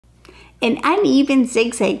An uneven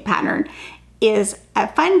zigzag pattern is a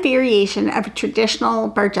fun variation of a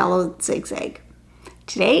traditional Bargello zigzag.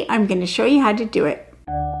 Today I'm going to show you how to do it.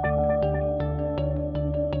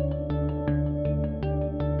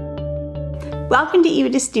 Welcome to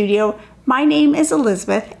Epida Studio. My name is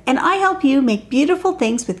Elizabeth and I help you make beautiful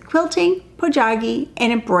things with quilting, pojagi,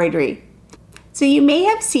 and embroidery. So you may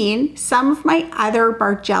have seen some of my other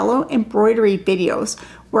Bargello embroidery videos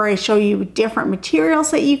where I show you different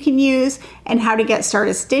materials that you can use and how to get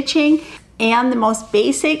started stitching, and the most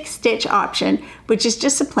basic stitch option, which is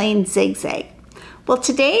just a plain zigzag. Well,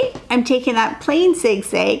 today I'm taking that plain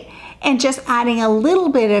zigzag and just adding a little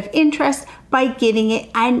bit of interest by giving it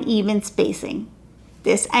uneven spacing.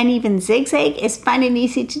 This uneven zigzag is fun and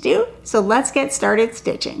easy to do, so let's get started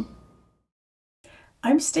stitching.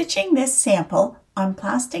 I'm stitching this sample on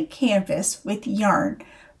plastic canvas with yarn,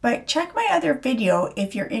 but check my other video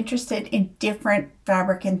if you're interested in different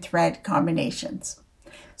fabric and thread combinations.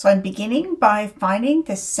 So I'm beginning by finding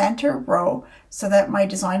the center row so that my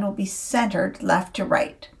design will be centered left to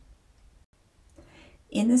right.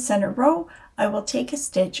 In the center row, I will take a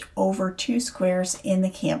stitch over 2 squares in the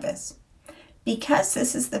canvas. Because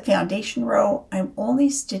this is the foundation row, I'm only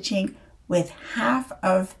stitching with half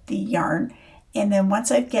of the yarn, and then once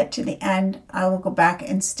I get to the end, I will go back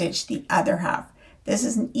and stitch the other half. This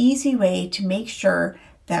is an easy way to make sure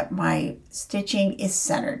that my stitching is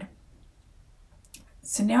centered.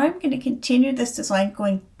 So now I'm going to continue this design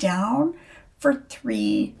going down for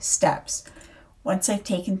 3 steps. Once I've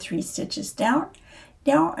taken 3 stitches down,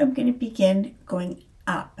 now I'm going to begin going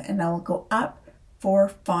up, and I will go up for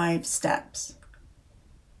 5 steps.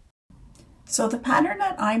 So the pattern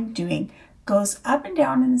that I'm doing goes up and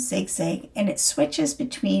down in the zigzag, and it switches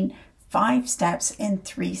between 5 steps and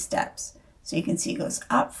 3 steps. So you can see it goes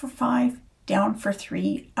up for 5, down for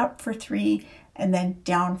 3, up for 3, and then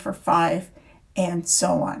down for 5, and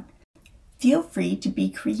so on. Feel free to be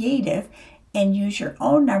creative and use your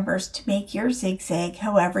own numbers to make your zigzag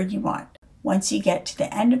however you want. Once you get to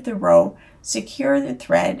the end of the row, secure the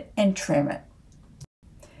thread and trim it.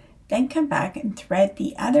 Then come back and thread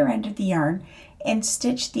the other end of the yarn and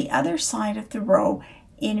stitch the other side of the row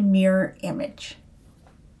in a mirror image.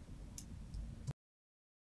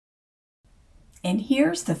 And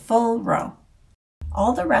here's the full row.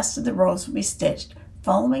 All the rest of the rows will be stitched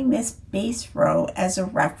following this base row as a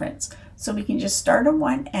reference, so we can just start on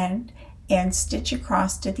one end and stitch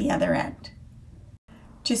across to the other end.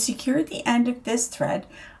 To secure the end of this thread,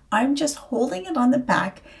 I'm just holding it on the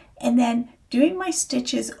back and then doing my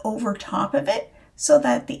stitches over top of it so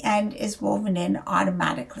that the end is woven in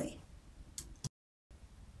automatically.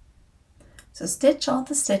 So stitch all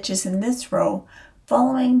the stitches in this row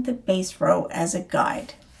following the base row as a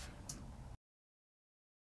guide.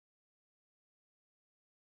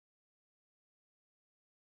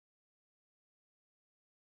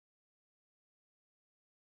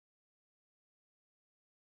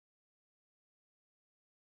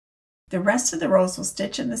 The rest of the rows will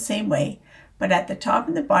stitch in the same way, but at the top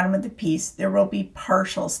and the bottom of the piece there will be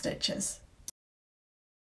partial stitches.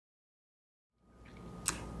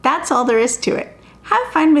 That's all there is to it.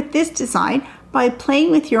 Have fun with this design by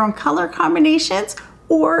playing with your own color combinations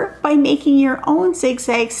or by making your own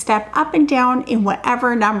zigzag step up and down in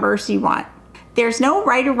whatever numbers you want. There's no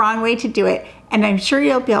right or wrong way to do it, and I'm sure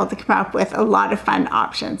you'll be able to come up with a lot of fun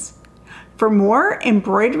options. For more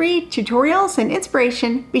embroidery tutorials and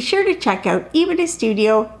inspiration, be sure to check out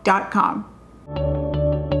epidastudio.com.